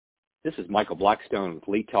This is Michael Blackstone with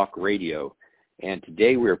Lee Talk Radio, and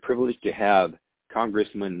today we are privileged to have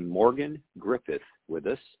Congressman Morgan Griffith with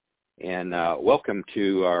us. And welcome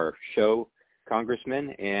to our show, Congressman.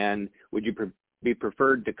 And would you be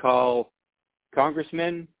preferred to call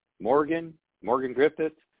Congressman Morgan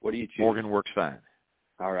Griffith? What do you choose? Morgan works fine.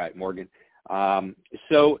 All right, Morgan.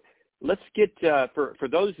 So let's get, for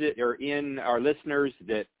those that are in our listeners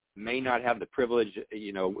that may not have the privilege,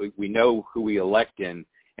 we know who we elect and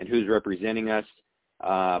who's representing us,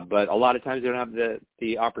 but a lot of times they don't have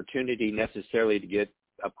the opportunity necessarily to get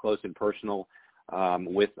up close and personal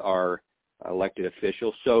with our elected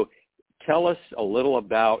officials. So tell us a little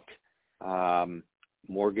about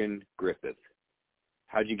Morgan Griffith.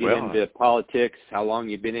 How'd you get into politics? How long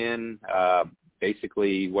you been in?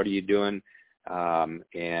 Basically, what are you doing?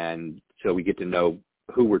 And so we get to know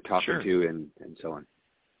who we're talking to and so on.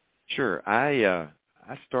 Sure.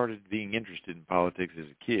 I started being interested in politics as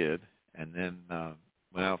a kid, and then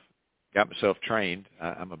when I got myself trained,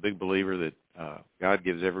 I'm a big believer that God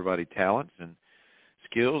gives everybody talents and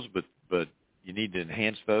skills, but you need to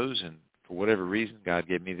enhance those. And for whatever reason, God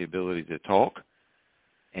gave me the ability to talk,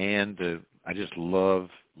 and I just love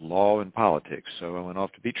law and politics. So I went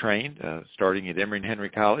off to be trained, starting at Emory and Henry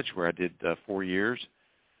College, where I did 4 years,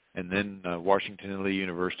 and then Washington and Lee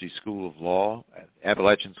University School of Law.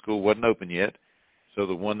 Appalachian School wasn't open yet, so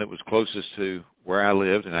the one that was closest to where I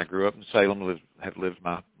lived, and I grew up in Salem, have lived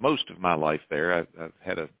most of my life there. I've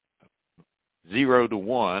had a 0 to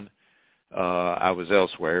 1. I was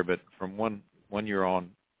elsewhere, but from one year on,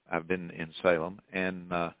 I've been in Salem,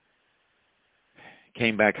 and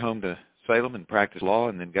came back home to Salem and practiced law,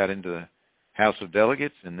 and then got into the House of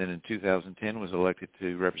Delegates, and then in 2010 was elected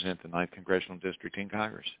to represent the 9th Congressional District in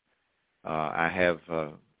Congress. I'm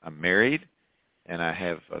married, and I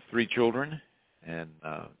have 3 children, and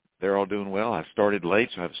they're all doing well. I started late,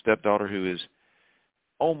 so I have a stepdaughter who is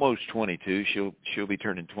almost 22. She'll be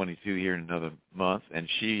turning 22 here in another month, and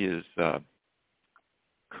she is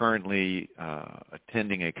currently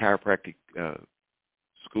attending a chiropractic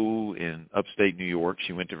school in upstate New York.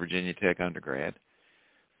 She went to Virginia Tech undergrad.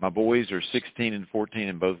 My boys are 16 and 14,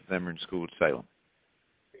 and both of them are in school at Salem.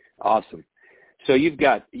 Awesome. So you've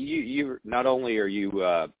got you not only are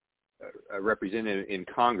you represented in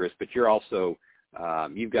Congress, but you're also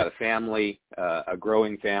you've got a family, a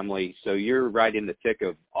growing family. So you're right in the thick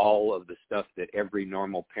of all of the stuff that every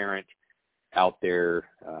normal parent out there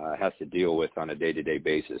has to deal with on a day-to-day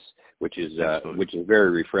basis, which is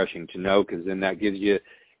very refreshing to know, because then that gives you,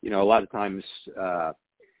 a lot of times,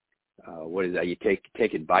 what is that? You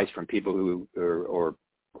take advice from people who or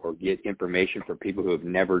get information from people who have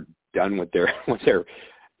never done what they're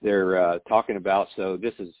talking about. So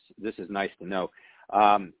this is nice to know.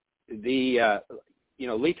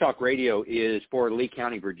 Lee Talk Radio is for Lee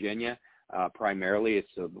County, Virginia. Primarily,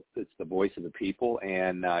 it's the voice of the people,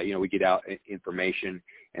 and we get out information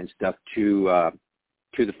and stuff to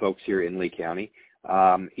the folks here in Lee County.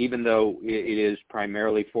 Even though it is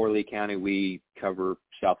primarily for Lee County, we cover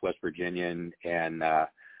Southwest Virginia and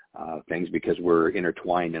things, because we're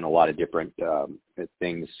intertwined in a lot of different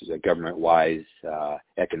things, government-wise,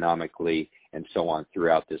 economically, and so on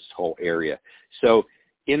throughout this whole area. So,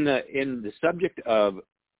 in the subject of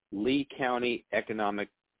Lee County economic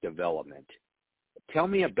development, tell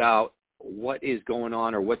me about what is going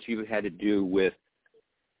on, or what you had to do with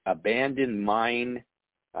abandoned mine,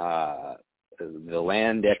 the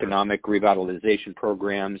land economic revitalization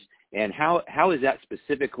programs, and how is that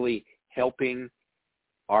specifically helping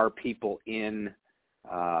our people in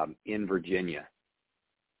Virginia?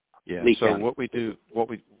 Yeah. So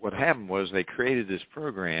what happened was they created this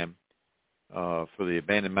program for the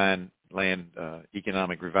abandoned mine land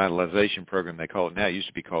economic revitalization program, they call it now. It used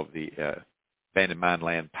to be called the Abandoned Mine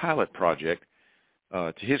Land Pilot Project.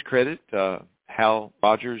 To his credit, Hal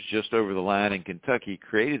Rogers, just over the line in Kentucky,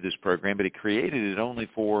 created this program, but he created it only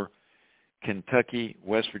for Kentucky,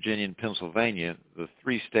 West Virginia, and Pennsylvania, the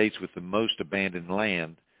 3 states with the most abandoned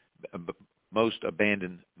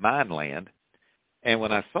mine land. And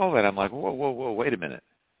when I saw that, I'm like, whoa, wait a minute.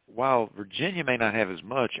 While Virginia may not have as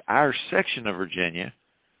much, our section of Virginia,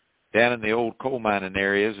 down in the old coal mining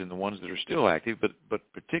areas and the ones that are still active, but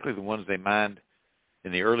particularly the ones they mined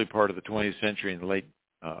in the early part of the 20th century and the late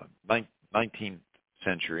 19th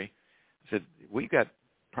century, said, we've got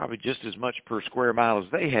probably just as much per square mile as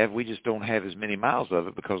they have. We just don't have as many miles of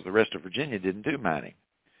it because the rest of Virginia didn't do mining.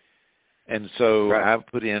 And so I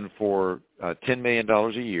put in for $10 million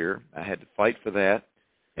a year. I had to fight for that.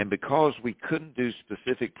 And because we couldn't do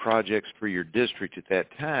specific projects for your district at that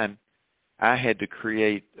time, I had to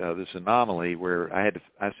create this anomaly where I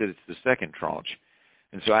said it's the second tranche.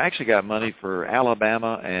 And so I actually got money for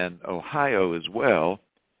Alabama and Ohio as well.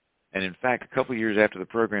 And in fact, a couple of years after the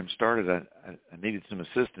program started, I needed some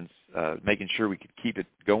assistance making sure we could keep it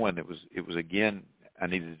going. It was again, I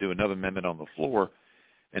needed to do another amendment on the floor.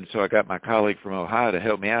 And so I got my colleague from Ohio to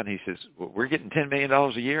help me out, and he says, well, we're getting $10 million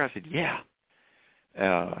a year? I said, yeah.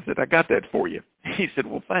 I said, I got that for you. He said,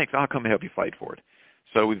 well, thanks. I'll come help you fight for it.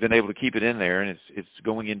 So we've been able to keep it in there, and it's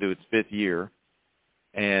going into its 5th year.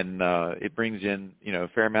 And it brings in, a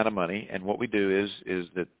fair amount of money. And what we do is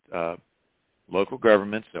that local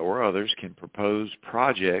governments or others can propose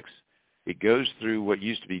projects. It goes through what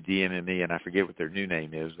used to be DMME, and I forget what their new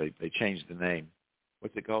name is. They changed the name.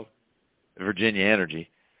 What's it called? Virginia Energy.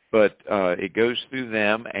 But it goes through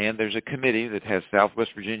them, and there's a committee that has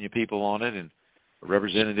Southwest Virginia people on it and a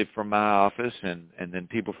representative from my office and then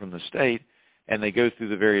people from the state, and they go through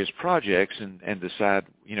the various projects and decide,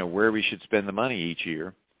 where we should spend the money each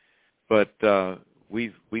year. But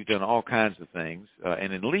we've done all kinds of things.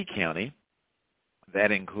 And in Lee County,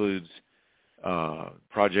 that includes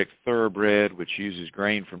Project Thoroughbred, which uses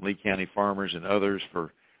grain from Lee County farmers and others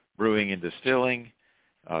for brewing and distilling.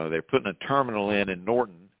 They're putting a terminal in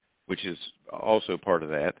Norton, which is also part of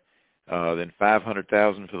that. Then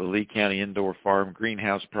 $500,000 for the Lee County Indoor Farm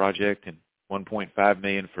Greenhouse Project and $1.5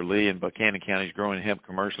 million for Lee and Buchanan counties growing hemp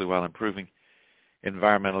commercially while improving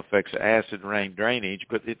environmental effects of acid rain drainage.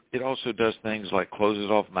 But it also does things like closes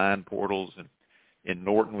off mine portals. And in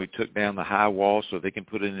Norton, we took down the high wall so they can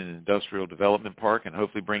put in an industrial development park and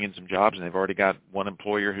hopefully bring in some jobs. And they've already got one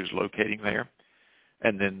employer who's locating there.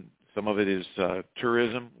 And then some of it is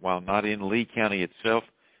tourism. While not in Lee County itself,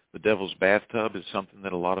 the Devil's Bathtub is something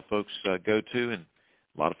that a lot of folks go to, and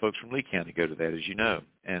a lot of folks from Lee County go to that, as you know.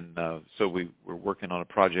 And so we're working on a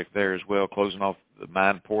project there as well, closing off the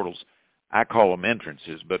mine portals. I call them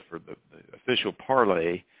entrances, but for the official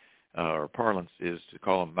parlay or parlance is to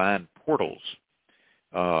call them mine portals.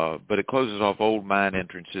 But it closes off old mine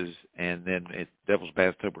entrances, and then at Devil's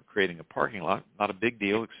Bathtub we're creating a parking lot. Not a big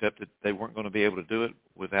deal, except that they weren't going to be able to do it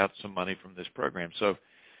without some money from this program. So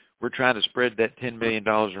we're trying to spread that $10 million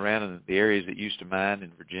around in the areas that used to mine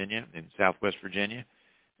in Virginia, in Southwest Virginia.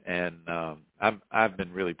 And I've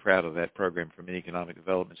been really proud of that program from an economic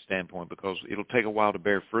development standpoint because it'll take a while to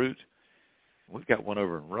bear fruit. We've got one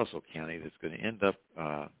over in Russell County that's going to end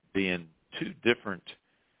up being 2 different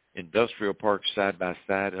industrial parks side by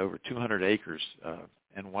side, over 200 acres.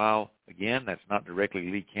 And while, again, that's not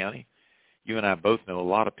directly Lee County, you and I both know a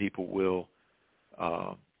lot of people will,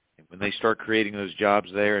 when they start creating those jobs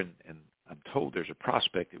there, and I'm told there's a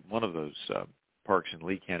prospect at one of those parks in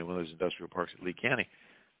Lee County, one of those industrial parks in Lee County,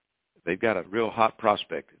 they've got a real hot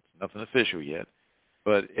prospect. It's nothing official yet.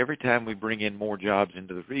 But every time we bring in more jobs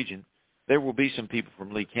into the region, there will be some people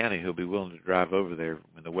from Lee County who will be willing to drive over there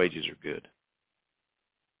when the wages are good.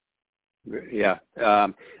 Yeah.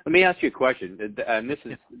 Let me ask you a question. And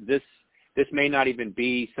this may not even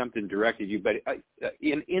be something directed at you, but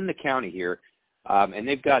in the county here, and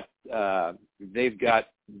they've got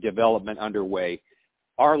development underway.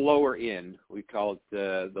 Our lower end, we call it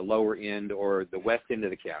the lower end or the west end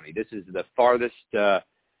of the county. This is the farthest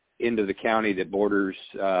end of the county that borders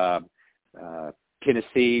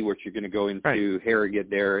Tennessee, which you're going to go into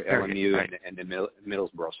Harrogate there, LMU, right. and then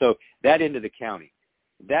Middlesboro. So that end of the county,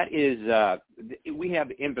 that is we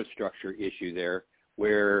have infrastructure issue there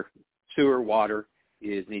where sewer, water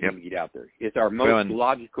is needing to get out there. It's our most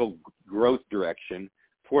logical growth direction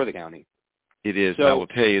for the county. It is. So, I will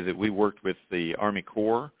tell you that we worked with the Army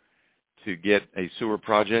Corps to get a sewer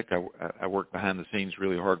project. I worked behind the scenes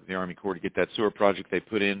really hard with the Army Corps to get that sewer project they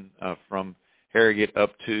put in from Harrogate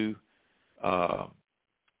up to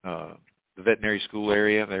the veterinary school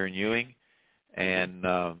area there in Ewing. And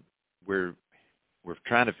we're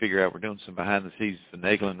trying to figure out, we're doing some behind-the-scenes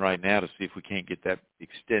finagling right now to see if we can't get that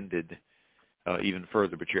extended even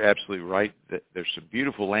further. But you're absolutely right. That there's some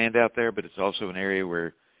beautiful land out there, but it's also an area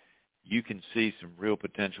where you can see some real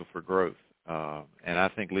potential for growth. And I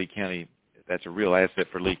think Lee County, that's a real asset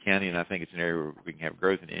for Lee County, and I think it's an area where we can have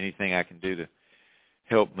growth. And anything I can do to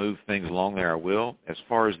help move things along there, I will. As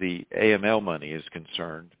far as the AML money is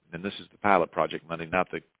concerned, and this is the pilot project money, not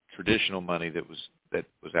the traditional money that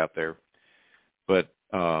was out there. But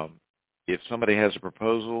if somebody has a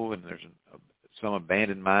proposal and there's some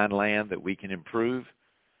abandoned mine land that we can improve,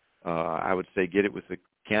 I would say get it with the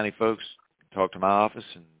county folks, talk to my office,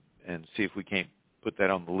 and see if we can't put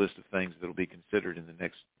that on the list of things that will be considered in the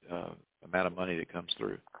next amount of money that comes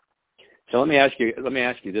through. So let me ask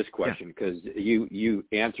you this question, because you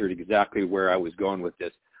answered exactly where I was going with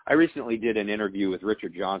this. I recently did an interview with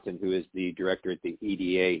Richard Johnson, who is the director at the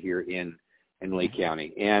EDA here in in Lee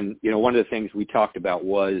County. And, one of the things we talked about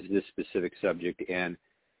was this specific subject. And,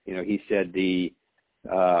 he said the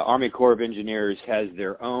Army Corps of Engineers has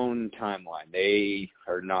their own timeline. They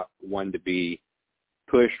are not one to be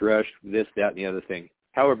pushed, rushed, this, that, and the other thing.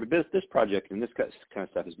 However, this project and this kind of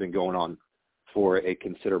stuff has been going on for a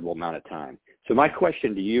considerable amount of time. So my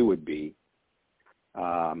question to you would be,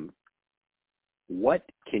 what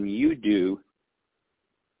can you do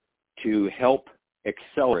to help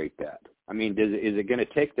accelerate that? I mean, is it going to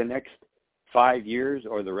take the next 5 years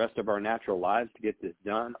or the rest of our natural lives to get this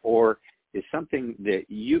done? Or is something that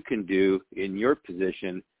you can do in your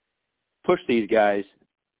position push these guys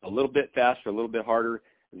a little bit faster, a little bit harder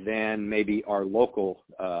than maybe our local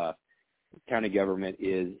county government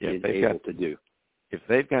is able to do? If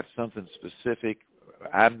they've got something specific,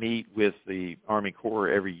 I meet with the Army Corps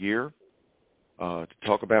every year to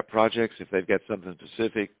talk about projects. If they've got something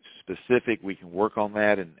specific, we can work on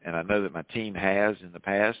that, and I know that my team has in the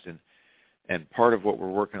past, and part of what we're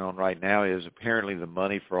working on right now is apparently the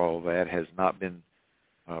money for all of that has not been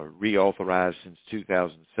reauthorized since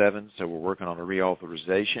 2007, so we're working on a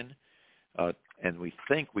reauthorization, and we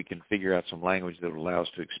think we can figure out some language that will allow us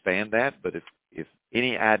to expand that. But if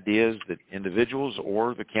any ideas that individuals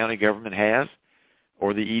or the county government has,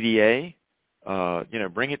 or the EDA,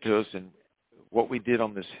 bring it to us. And what we did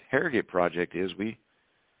on this Harrogate project is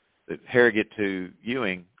Harrogate to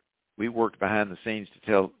Ewing, we worked behind the scenes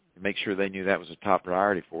to make sure they knew that was a top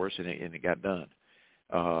priority for us, and it got done.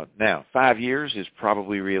 Now, 5 years is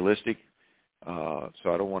probably realistic, so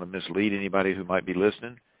I don't want to mislead anybody who might be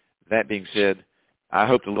listening. That being said, I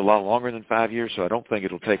hoped a little lot longer than 5 years, so I don't think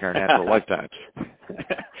it'll take our natural lifetimes.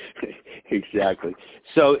 Exactly.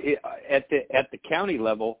 So at the county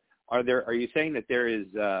level, are you saying that there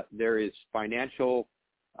is financial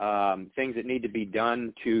things that need to be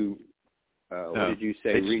done to what did you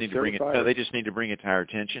say? They just need to bring it to our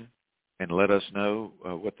attention and let us know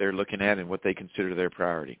what they're looking at and what they consider their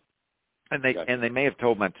priority. And they may have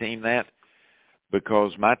told my team that,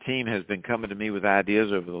 because my team has been coming to me with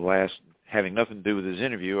ideas over the last, having nothing to do with this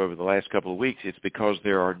interview, over the last couple of weeks. It's because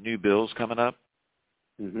there are new bills coming up.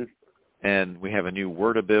 Mm-hmm. And we have a new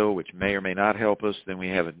WRDA bill, which may or may not help us. Then we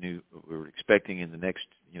have we're expecting in the next,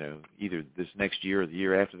 either this next year or the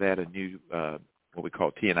year after that, a new, what we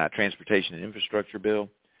call T&I, Transportation and Infrastructure Bill.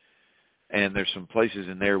 And there's some places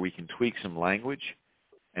in there we can tweak some language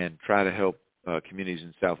and try to help communities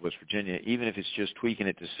in Southwest Virginia, even if it's just tweaking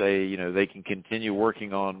it to say, they can continue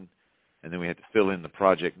working on, and then we have to fill in the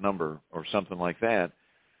project number or something like that.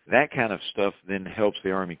 That kind of stuff then helps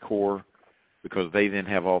the Army Corps, because they then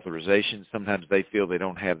have authorization. Sometimes they feel they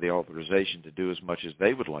don't have the authorization to do as much as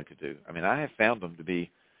they would like to do. I mean, I have found them to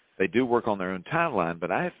be, they do work on their own timeline,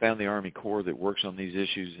 but I have found the Army Corps that works on these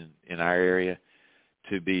issues in our area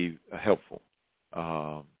to be helpful.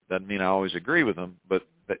 Doesn't mean I always agree with them, but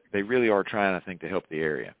they really are trying, I think, to help the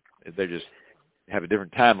area. They just have a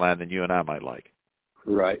different timeline than you and I might like.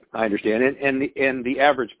 Right, I understand. And the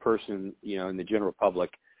average person, in the general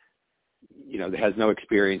public, that has no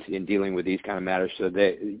experience in dealing with these kind of matters. So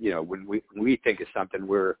they, when we think of something,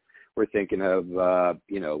 we're thinking of, all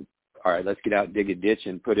right, let's get out and dig a ditch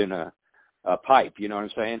and put in a pipe. You know what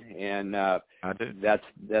I'm saying? And I do.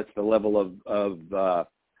 That's the level of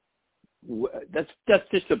that's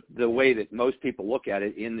just the way that most people look at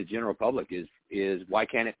it in the general public is why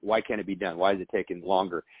can't it be done? Why is it taking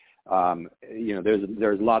longer?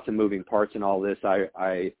 There's lots of moving parts in all this.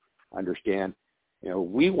 I understand.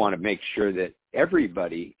 We want to make sure that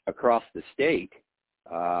everybody across the state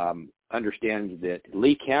understands that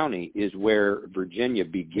Lee County is where Virginia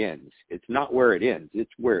begins. It's not where it ends.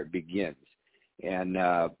 It's where it begins. And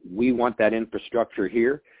we want that infrastructure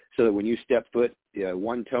here so that when you step foot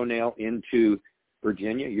one toenail into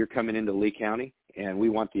Virginia, you're coming into Lee County, and we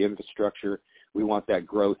want the infrastructure. We want that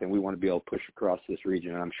growth, and we want to be able to push across this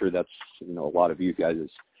region. And I'm sure that's, a lot of you guys'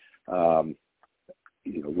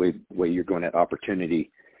 way you're going at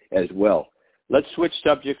opportunity as well. Let's switch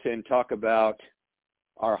subjects and talk about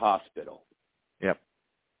our hospital. Yep.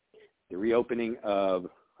 The reopening of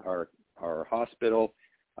our hospital.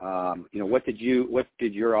 What did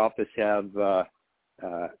your office have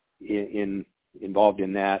involved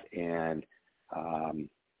in that? And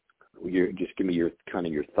just give me your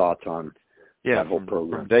thoughts on that whole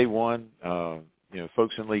program. From day one,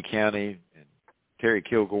 folks in Lee County and Terry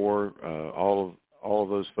Kilgore, all of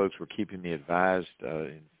those folks were keeping me advised.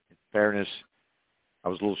 In fairness, I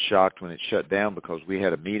was a little shocked when it shut down, because we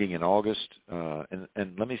had a meeting in August. And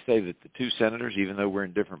let me say that the two senators, even though we're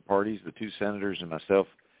in different parties, the two senators and myself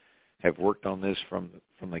have worked on this from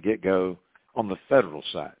the get-go on the federal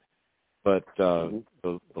side. But the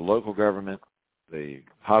local government the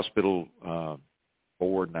hospital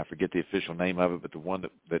board, and I forget the official name of it, but the one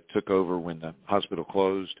that took over when the hospital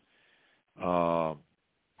closed,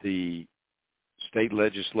 the state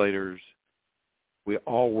legislators, we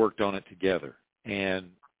all worked on it together. And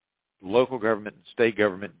local government and state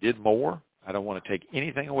government did more. I don't want to take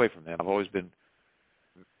anything away from them. I've always been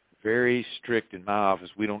very strict in my office.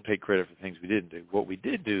 We don't take credit for things we didn't do. What we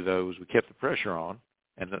did do, though, is we kept the pressure on.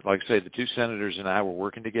 And like I say, the two senators and I were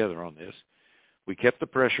working together on this. We kept the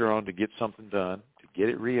pressure on to get something done, to get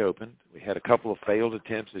it reopened. We had a couple of failed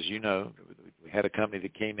attempts, as you know. We had a company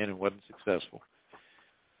that came in and wasn't successful.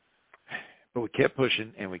 But we kept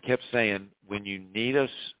pushing, and we kept saying, when you need us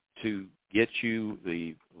to get you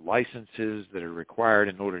the licenses that are required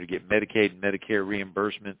in order to get Medicaid and Medicare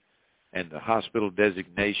reimbursement and the hospital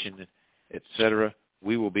designation, et cetera,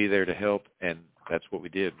 we will be there to help, and that's what we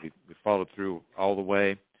did. We followed through all the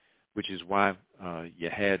way, which is why you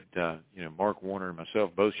had, Mark Warner and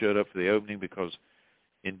myself both showed up for the opening, because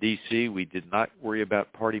in D.C. we did not worry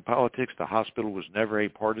about party politics. The hospital was never a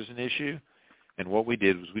partisan issue, and what we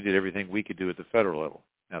did was we did everything we could do at the federal level.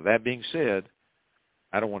 Now, that being said,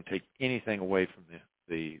 I don't want to take anything away from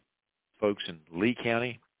the folks in Lee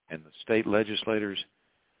County and the state legislators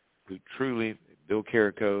who truly, Bill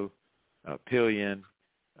Carrico, Pillion,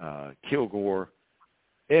 Kilgore,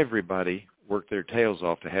 everybody worked their tails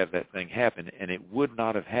off to have that thing happen, and it would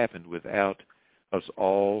not have happened without us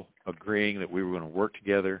all agreeing that we were going to work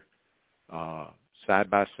together side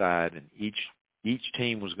by side, and each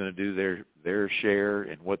team was going to do their share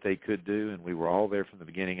and what they could do, and we were all there from the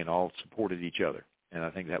beginning and all supported each other, and I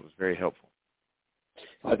think that was very helpful.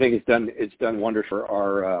 I think it's done wonders for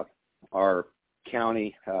our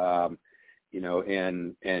county,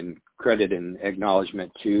 and credit and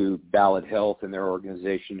acknowledgement to Ballot Health and their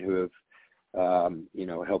organization who have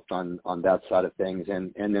helped on that side of things,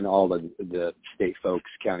 and then all the state folks,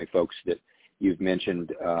 county folks that you've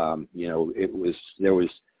mentioned. There was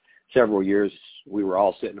several years we were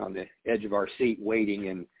all sitting on the edge of our seat waiting,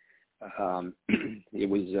 and there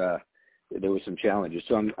was some challenges.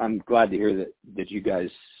 So I'm glad to hear that you guys,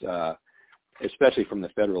 especially from the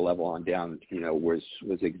federal level on down, was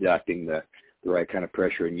exacting the right kind of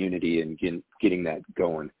pressure and unity and getting that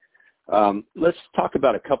going. Let's talk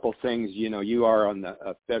about a couple things. You are on the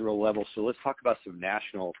federal level, so let's talk about some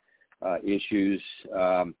national issues.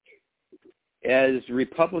 As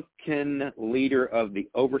Republican leader of the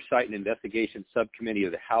Oversight and Investigation Subcommittee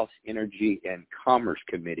of the House Energy and Commerce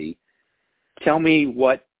Committee, tell me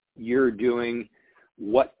what you're doing,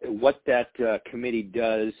 what that committee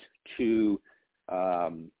does to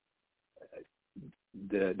the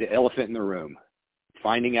elephant in the room,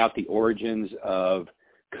 finding out the origins of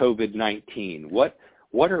COVID-19.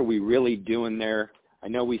 What are we really doing there? I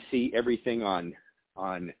know we see everything on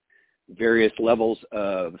various levels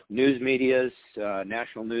of news medias,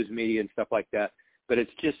 national news media and stuff like that, but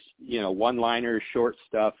it's just one-liners, short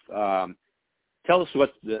stuff. Tell us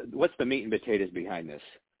what's the meat and potatoes behind this.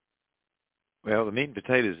 Well, the meat and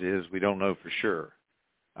potatoes is we don't know for sure.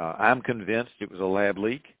 I'm convinced it was a lab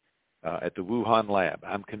leak at the Wuhan lab.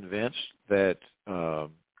 I'm convinced that the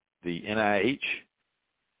NIH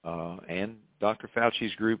and Dr.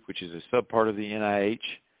 Fauci's group, which is a subpart of the NIH,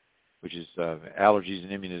 which is allergies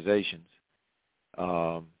and immunizations,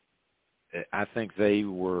 I think they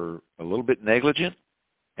were a little bit negligent,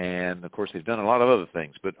 and of course they've done a lot of other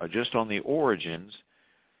things, but just on the origins,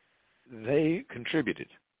 they contributed.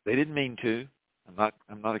 They didn't mean to.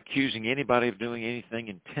 I'm not accusing anybody of doing anything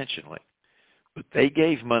intentionally, but they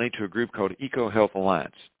gave money to a group called EcoHealth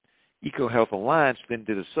Alliance. EcoHealth Alliance then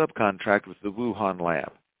did a subcontract with the Wuhan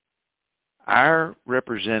lab. Our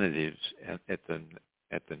representatives at the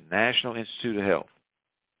National Institute of Health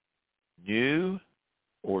knew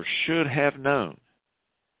or should have known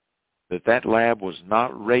that lab was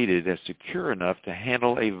not rated as secure enough to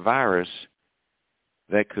handle a virus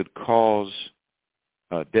that could cause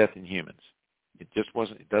death in humans. It just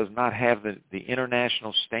wasn't. It does not have the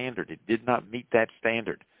international standard. It did not meet that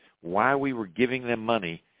standard. Why we were giving them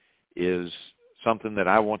money is something that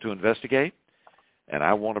I want to investigate, and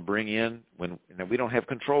I want to bring in when we don't have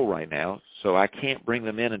control right now, so I can't bring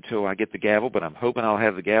them in until I get the gavel, but I'm hoping I'll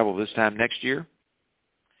have the gavel this time next year.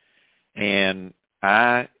 And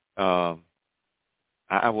I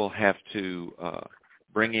will have to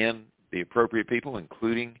bring in the appropriate people,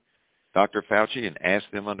 including Dr. Fauci, and ask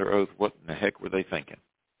them under oath what in the heck were they thinking.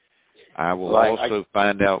 I will also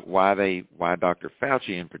find out why Dr.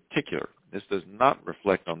 Fauci in particular, this does not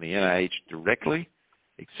reflect on the NIH directly,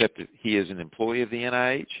 except that he is an employee of the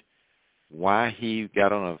NIH, why he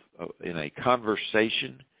got on in a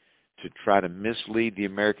conversation to try to mislead the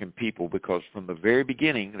American people, because from the very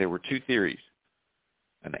beginning there were two theories: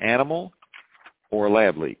 an animal or a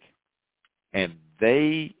lab leak. And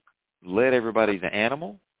they led everybody to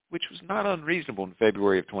animal, which was not unreasonable in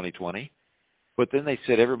February of 2020. But then they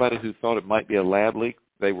said everybody who thought it might be a lab leak,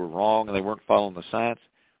 they were wrong and they weren't following the science.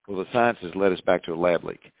 Well, the science has led us back to a lab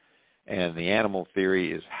leak. And the animal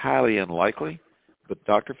theory is highly unlikely. But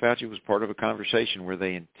Dr. Fauci was part of a conversation where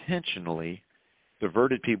they intentionally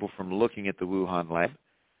diverted people from looking at the Wuhan lab.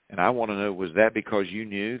 And I want to know, was that because you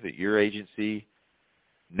knew that your agency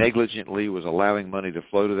negligently was allowing money to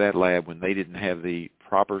flow to that lab when they didn't have the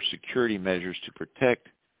proper security measures to protect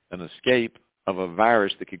an escape of a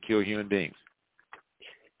virus that could kill human beings?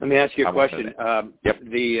 Let me ask you a question. Yep.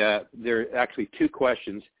 There are actually two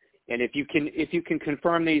questions, and if you can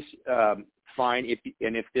confirm these, fine.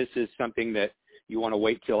 If this is something that you want to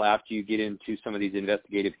wait till after you get into some of these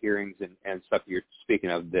investigative hearings and stuff you're speaking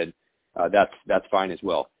of, then that's fine as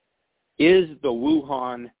well. Is the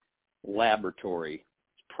Wuhan laboratory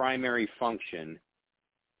primary function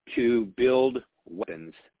to build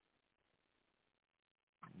weapons?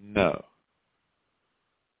 No,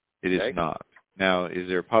 it is not. Now, is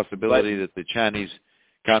there a possibility that the Chinese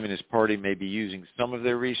Communist Party may be using some of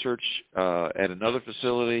their research at another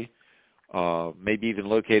facility, maybe even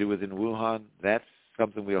located within Wuhan? That's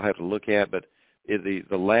something we'll have to look at. But the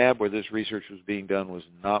lab where this research was being done was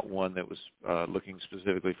not one that was looking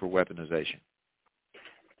specifically for weaponization.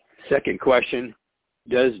 Second question,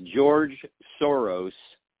 does George Soros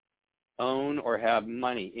own or have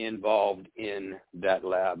money involved in that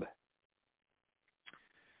lab?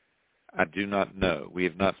 I do not know. We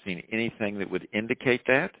have not seen anything that would indicate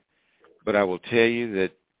that, but I will tell you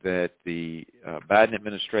that the Biden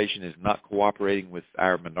administration is not cooperating with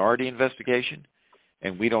our minority investigation,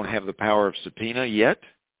 and we don't have the power of subpoena yet.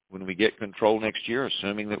 When we get control next year,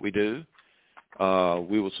 assuming that we do,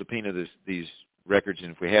 we will subpoena these records,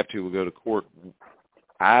 and if we have to, we'll go to court.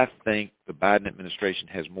 I think the Biden administration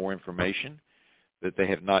has more information that we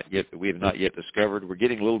have not yet discovered. We're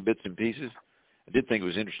getting little bits and pieces. I did think it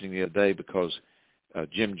was interesting the other day because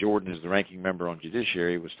Jim Jordan, is the ranking member on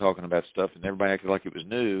Judiciary, was talking about stuff, and everybody acted like it was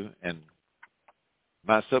new. And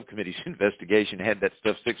my subcommittee's investigation had that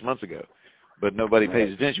stuff 6 months ago, but nobody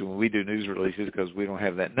pays attention when we do news releases because we don't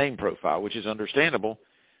have that name profile, which is understandable.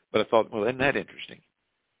 But I thought, well, isn't that interesting?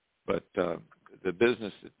 But the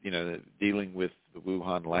business, dealing with the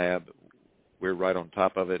Wuhan lab, we're right on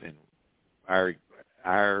top of it, and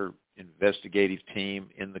our investigative team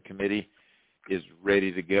in the committee is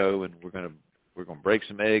ready to go, and we're going to break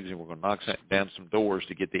some eggs, and we're going to knock down some doors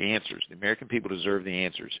to get the answers. The American people deserve the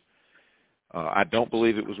answers. I don't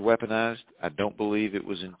believe it was weaponized. I don't believe it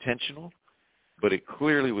was intentional, but it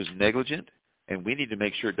clearly was negligent, and we need to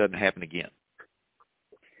make sure it doesn't happen again.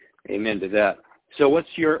 Amen to that. So what's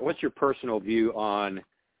your personal view on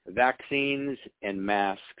vaccines and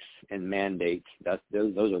masks and mandates?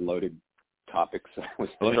 Those are loaded topics.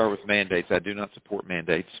 Let's start with mandates. I do not support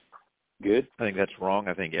mandates. Good. I think that's wrong.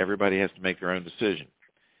 I think everybody has to make their own decision.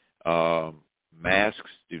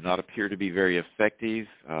 Masks do not appear to be very effective.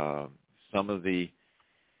 Some of the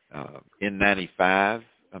N95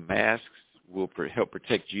 masks will help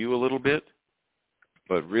protect you a little bit,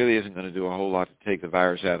 but really isn't going to do a whole lot to take the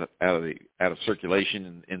virus out of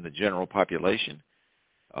circulation in the general population.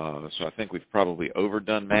 So I think we've probably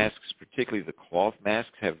overdone masks, particularly the cloth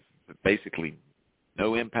masks have basically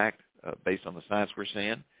no impact based on the science we're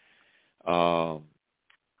seeing.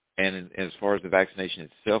 And as far as the vaccination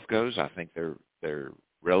itself goes, I think they're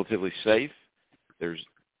relatively safe. There's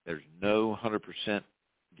no 100%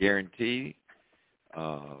 guarantee,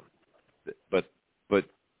 but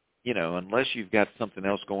unless you've got something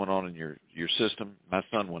else going on in your system. My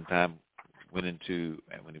son one time when he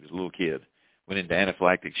was a little kid, went into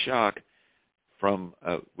anaphylactic shock from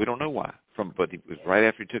we don't know why, but it was right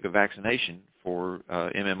after he took a vaccination for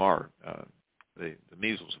MMR. The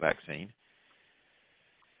measles vaccine.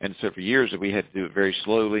 And so for years we had to do it very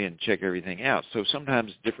slowly and check everything out. So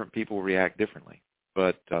sometimes different people react differently.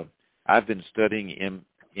 But I've been studying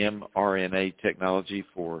mRNA technology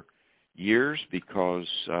for years because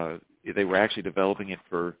they were actually developing it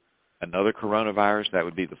for another coronavirus, that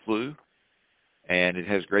would be the flu. And it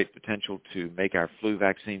has great potential to make our flu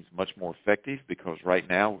vaccines much more effective because right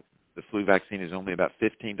now the flu vaccine is only about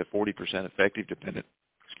 15 to 40% effective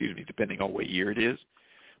depending on what year it is,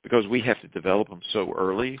 because we have to develop them so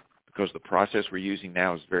early because the process we're using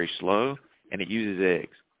now is very slow and it uses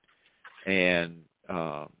eggs. And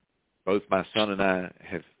both my son and I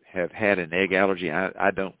have had an egg allergy. I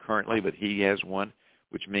don't currently, but he has one,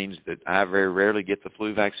 which means that I very rarely get the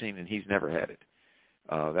flu vaccine and he's never had it.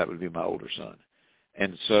 That would be my older son.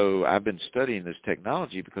 And so I've been studying this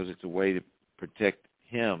technology because it's a way to protect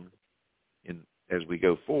him as we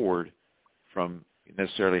go forward from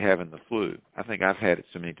necessarily having the flu. I think I've had it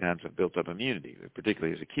so many times I've built up immunity,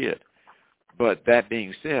 particularly as a kid. But that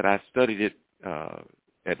being said, I studied it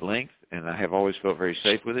at length, and I have always felt very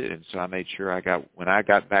safe with it. And so I made sure when I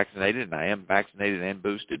got vaccinated, and I am vaccinated and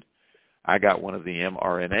boosted, I got one of the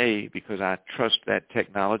mRNA because I trust that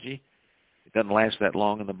technology. It doesn't last that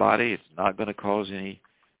long in the body. It's not going to cause any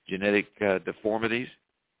genetic deformities.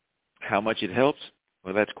 How much it helps?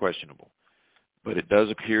 Well, that's questionable. But it does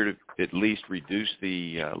appear to at least reduce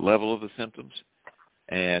the level of the symptoms.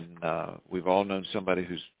 And we've all known somebody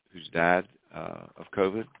who's died of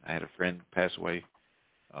COVID. I had a friend pass away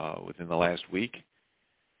within the last week.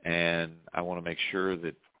 And I want to make sure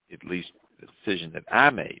that at least the decision that I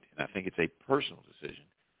made, and I think it's a personal decision,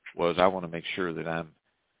 was I want to make sure that I'm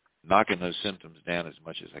knocking those symptoms down as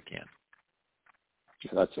much as I can.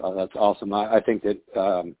 That's awesome. I think that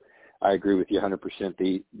I agree with you 100%.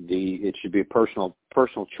 It should be a personal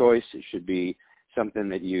choice. It should be something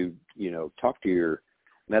that you talk to your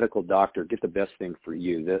medical doctor, get the best thing for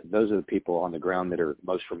you. Those are the people on the ground that are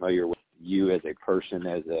most familiar with you as a person,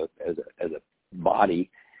 as a body,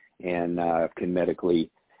 and can medically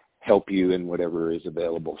help you in whatever is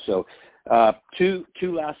available. So two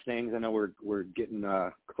last things. I know we're getting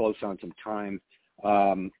close on some time.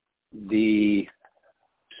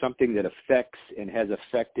 Something that affects and has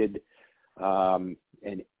affected and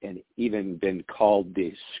even been called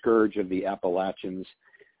the scourge of the Appalachians.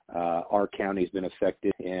 Our county's been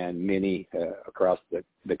affected, and many across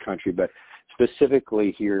the country. But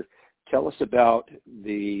specifically here, tell us about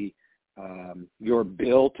your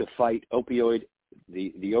bill to fight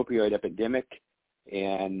the opioid epidemic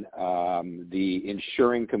and the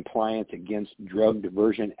Ensuring Compliance Against Drug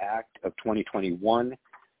Diversion Act of 2021,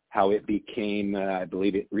 how it became, I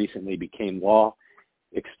believe it recently became law.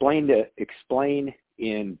 Explain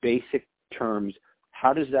in basic terms,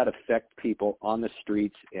 how does that affect people on the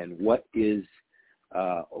streets, and what is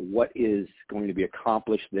going to be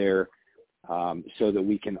accomplished there so that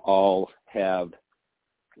we can all have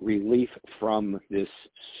relief from this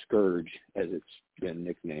scourge, as it's been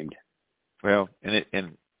nicknamed? Well, and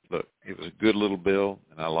look, it was a good little bill,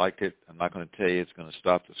 and I liked it. I'm not going to tell you it's going to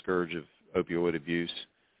stop the scourge of opioid abuse.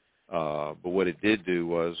 But what it did do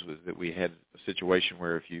was that we had a situation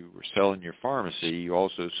where if you were selling your pharmacy, you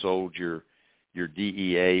also sold your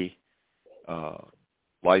DEA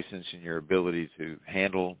license and your ability to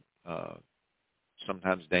handle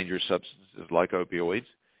sometimes dangerous substances like opioids.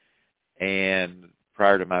 And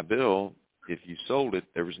prior to my bill, if you sold it,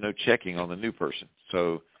 there was no checking on the new person.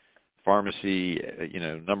 So pharmacy,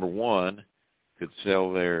 number one could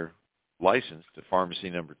sell their license to pharmacy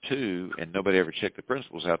number two, and nobody ever checked the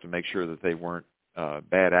principals out to make sure that they weren't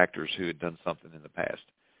bad actors who had done something in the past.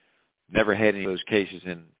 Never had any of those cases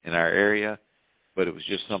in our area, but it was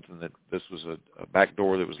just something that this was a back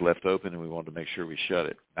door that was left open, and we wanted to make sure we shut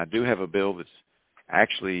it. I do have a bill that's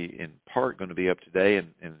actually in part going to be up today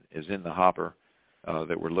and is in the hopper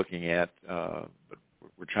that we're looking at, but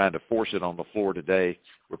we're trying to force it on the floor today.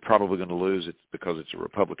 We're probably going to lose it because it's a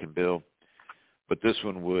Republican bill. But this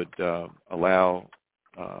one would allow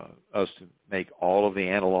us to make all of the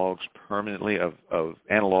analogs permanently of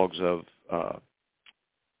analogs of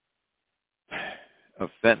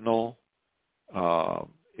fentanyl.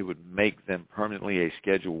 It would make them permanently a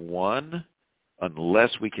Schedule 1 unless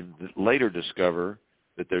we can later discover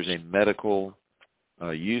that there's a medical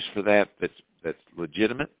use for that's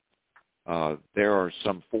legitimate. There are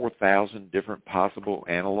some 4,000 different possible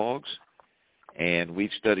analogs, and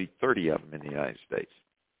we've studied 30 of them in the United States.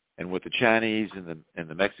 And what the Chinese and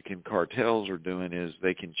the Mexican cartels are doing is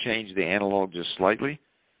they can change the analog just slightly,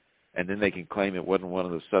 and then they can claim it wasn't one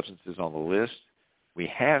of the substances on the list. We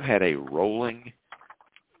have had a rolling,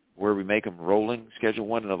 where we make them rolling Schedule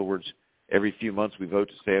 1. In other words, every few months we vote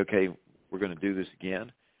to say, okay, we're going to do this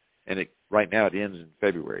again. And right now it ends in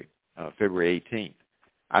February 18th.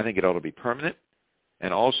 I think it ought to be permanent.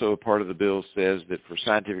 And also a part of the bill says that for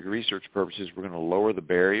scientific research purposes, we're going to lower the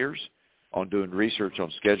barriers on doing research on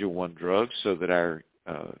Schedule 1 drugs so that our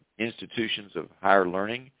institutions of higher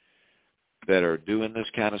learning that are doing this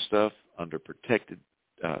kind of stuff under protected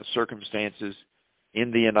circumstances in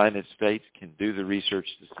the United States can do the research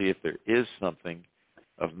to see if there is something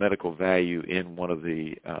of medical value in one of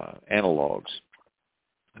the analogs.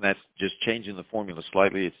 And that's just changing the formula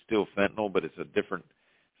slightly. It's still fentanyl, but it's a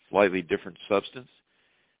slightly different substance.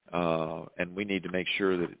 And we need to make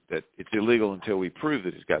sure that it's illegal until we prove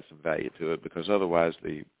that it's got some value to it, because otherwise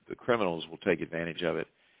the criminals will take advantage of it.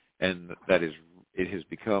 And that is it has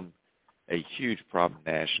become a huge problem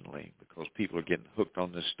nationally because people are getting hooked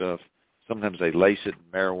on this stuff. Sometimes they lace it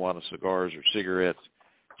in marijuana, cigars, or cigarettes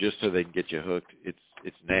just so they can get you hooked.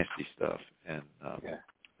 It's nasty stuff, and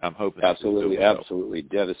I'm hoping absolutely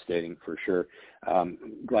devastating for sure.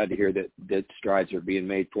 Glad to hear that strides are being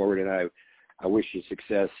made forward, and I wish you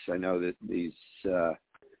success. I know that these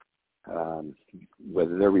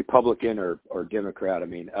whether they're Republican or Democrat, I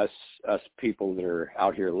mean us people that are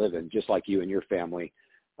out here living just like you and your family.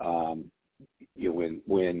 When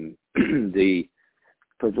the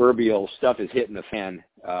proverbial stuff is hitting the fan,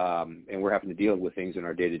 and we're having to deal with things in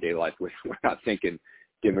our day-to-day life, we're not thinking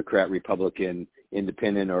Democrat, Republican,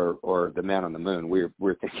 Independent, or the man on the moon.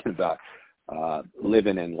 We're thinking about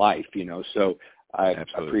living in life, So I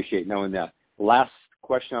appreciate knowing that. Last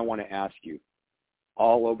question I want to ask you: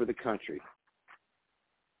 all over the country,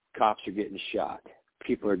 cops are getting shot,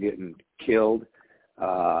 people are getting killed.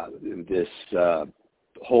 This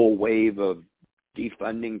whole wave of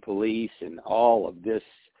defunding police and all of this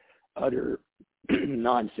utter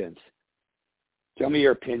nonsense. Tell me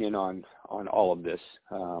your opinion on all of this.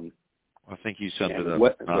 I think you summed it up.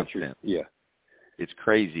 Nonsense. It's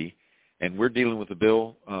crazy. And we're dealing with a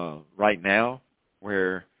bill right now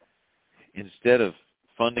where instead of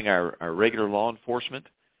funding our regular law enforcement,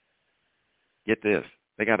 get this,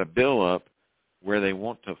 they got a bill up where they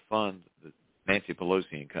want to fund Nancy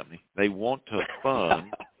Pelosi and company. They want to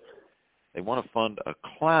fund a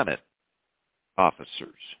climate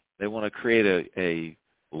officers. They want to create a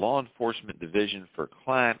law enforcement division for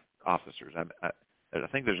climate officers. I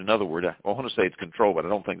think there's another word. I want to say it's control, but I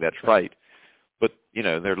don't think that's right. But,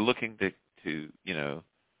 they're looking to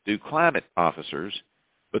do climate officers,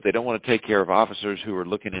 but they don't want to take care of officers who are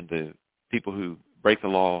looking into people who break the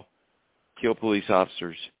law, kill police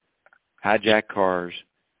officers, hijack cars.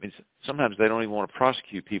 I mean, sometimes they don't even want to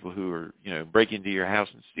prosecute people who are, break into your house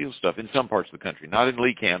and steal stuff in some parts of the country, not in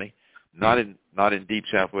Lee County, not in deep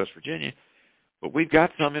Southwest Virginia, but we've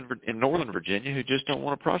got some in Northern Virginia who just don't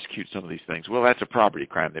want to prosecute some of these things. Well, that's a property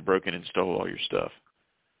crime. They broke in and stole all your stuff.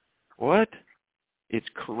 What? It's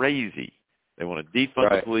crazy. They want to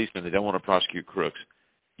defund the police and they don't want to prosecute crooks.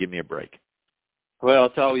 Give me a break. Well,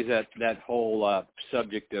 it's always that whole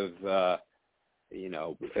subject of,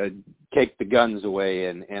 take the guns away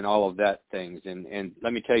and all of that things. And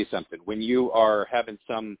let me tell you something. When you are having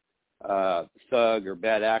some thug or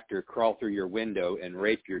bad actor crawl through your window and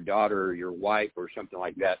rape your daughter or your wife or something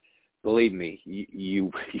like that, believe me,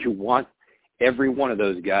 you want every one of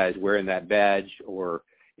those guys wearing that badge or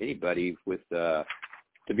anybody with to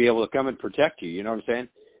be able to come and protect you. You know what I'm saying?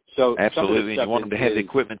 So absolutely, and you want them to have the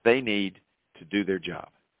equipment they need to do their job.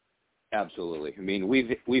 Absolutely. I mean,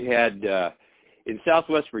 we've had in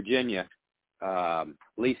Southwest Virginia,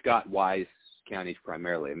 Lee Scott, Wise counties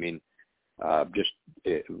primarily. I mean,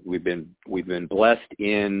 we've been blessed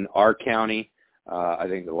in our county. I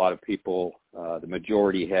think a lot of people, the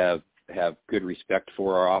majority have good respect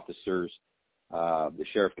for our officers. The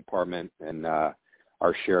sheriff department and our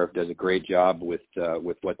sheriff does a great job with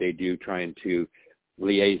what they do, trying to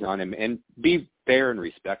liaison and be fair and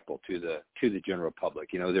respectful to the general public.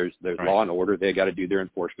 There's law and order. They got to do their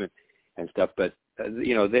enforcement and stuff, but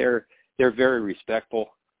they're very respectful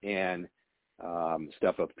and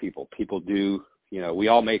stuff of people. People do, we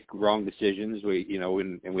all make wrong decisions.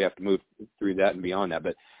 And we have to move through that and beyond that.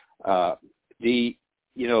 But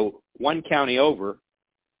one county over,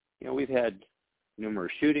 we've had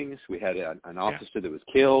numerous shootings. We had an officer that was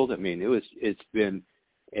killed. I mean, it's been,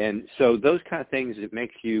 and so those kind of things, it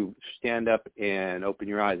makes you stand up and open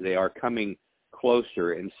your eyes. They are coming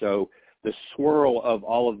closer. And so the swirl of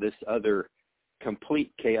all of this other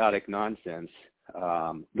complete chaotic nonsense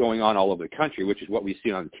going on all over the country, which is what we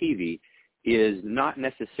see on TV, is not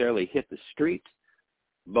necessarily hit the streets,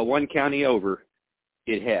 but one county over,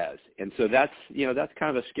 it has. And so that's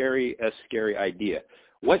kind of a scary idea.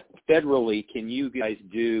 What federally can you guys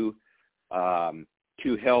do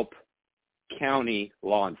to help county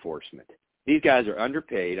law enforcement? These guys are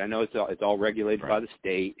underpaid. I know it's all regulated by the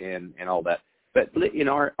state and all that. But in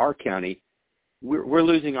our county, we're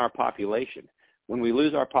losing our population. When we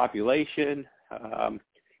lose our population,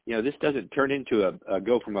 this doesn't turn into a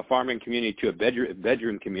go from a farming community to a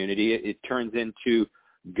bedroom community. It turns into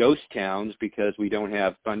ghost towns because we don't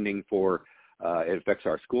have funding for. It affects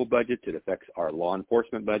our school budgets. It affects our law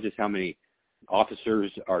enforcement budgets. How many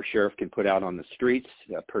officers our sheriff can put out on the streets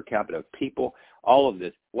per capita of people? All of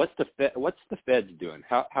this. What's the feds doing?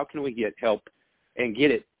 How can we get help and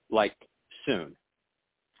get it soon?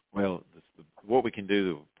 Well, what we can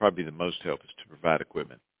do, probably the most help, is to provide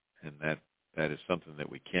equipment, and that is something that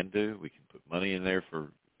we can do. We can put money in there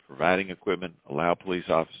for providing equipment, allow police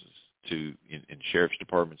officers in sheriff's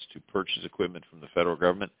departments to purchase equipment from the federal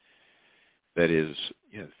government. That is,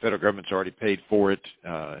 the federal government's already paid for it,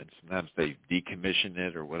 and sometimes they decommission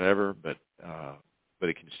it or whatever, but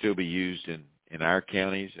it can still be used in our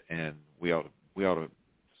counties, and we ought to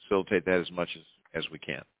facilitate that as much as we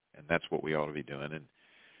can, and that's what we ought to be doing.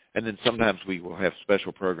 And then sometimes we will have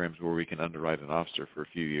special programs where we can underwrite an officer for a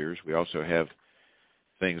few years. We also have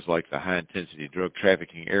things like the high-intensity drug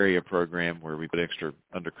trafficking area program where we put extra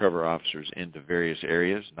undercover officers into various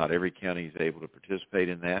areas. Not every county is able to participate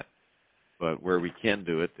in that, but where we can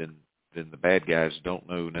do it, then the bad guys don't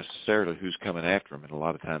know necessarily who's coming after them, and a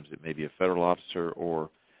lot of times it may be a federal officer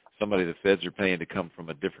or somebody the feds are paying to come from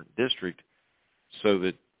a different district so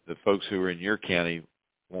that the folks who are in your county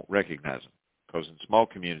won't recognize them. Because in small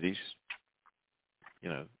communities,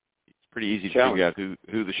 it's pretty easy to figure out who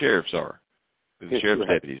the sheriffs are, who the sheriff's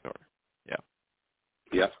deputies are. Yeah.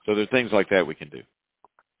 Yeah. So there's things like that we can do.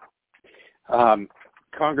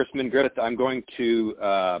 Congressman Griffith, I'm going to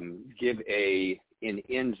give an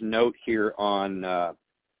ends note here on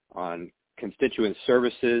constituent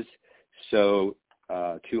services. So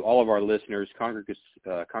to all of our listeners,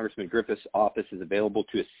 Congressman Griffith's office is available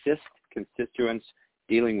to assist constituents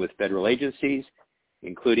dealing with federal agencies,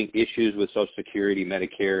 including issues with Social Security,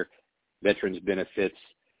 Medicare, veterans benefits.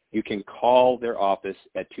 You can call their office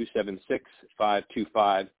at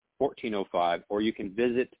 276-525-1405, or you can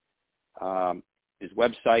visit his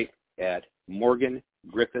website at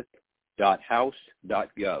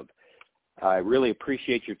morgangriffith.house.gov. I really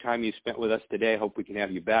appreciate your time you spent with us today. I hope we can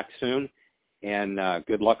have you back soon, and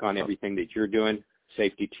good luck on everything that you're doing.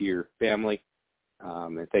 Safety to your family.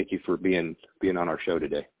 And thank you for being on our show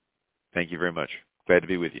today. Thank you very much. Glad to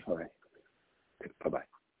be with you. All right. Bye-bye.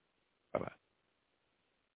 Bye-bye.